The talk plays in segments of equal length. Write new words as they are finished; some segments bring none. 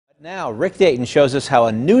Now, Rick Dayton shows us how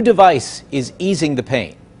a new device is easing the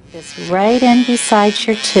pain. It's right in beside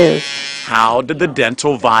your tooth. How did the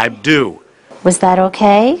DentalVibe do? Was that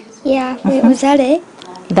okay? Yeah, wait, was that it?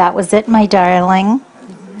 That was it, my darling.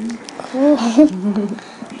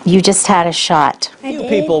 You just had a shot. Few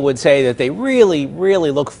people would say that they really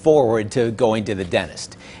look forward to going to the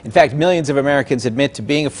dentist. In fact, millions of Americans admit to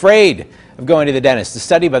being afraid of going to the dentist. A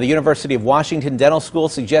study by the University of Washington Dental School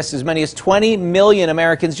suggests as many as 20 million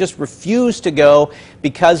Americans just refuse to go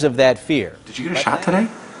because of that fear. Did you get a shot today?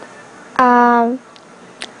 I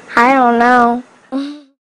don't know.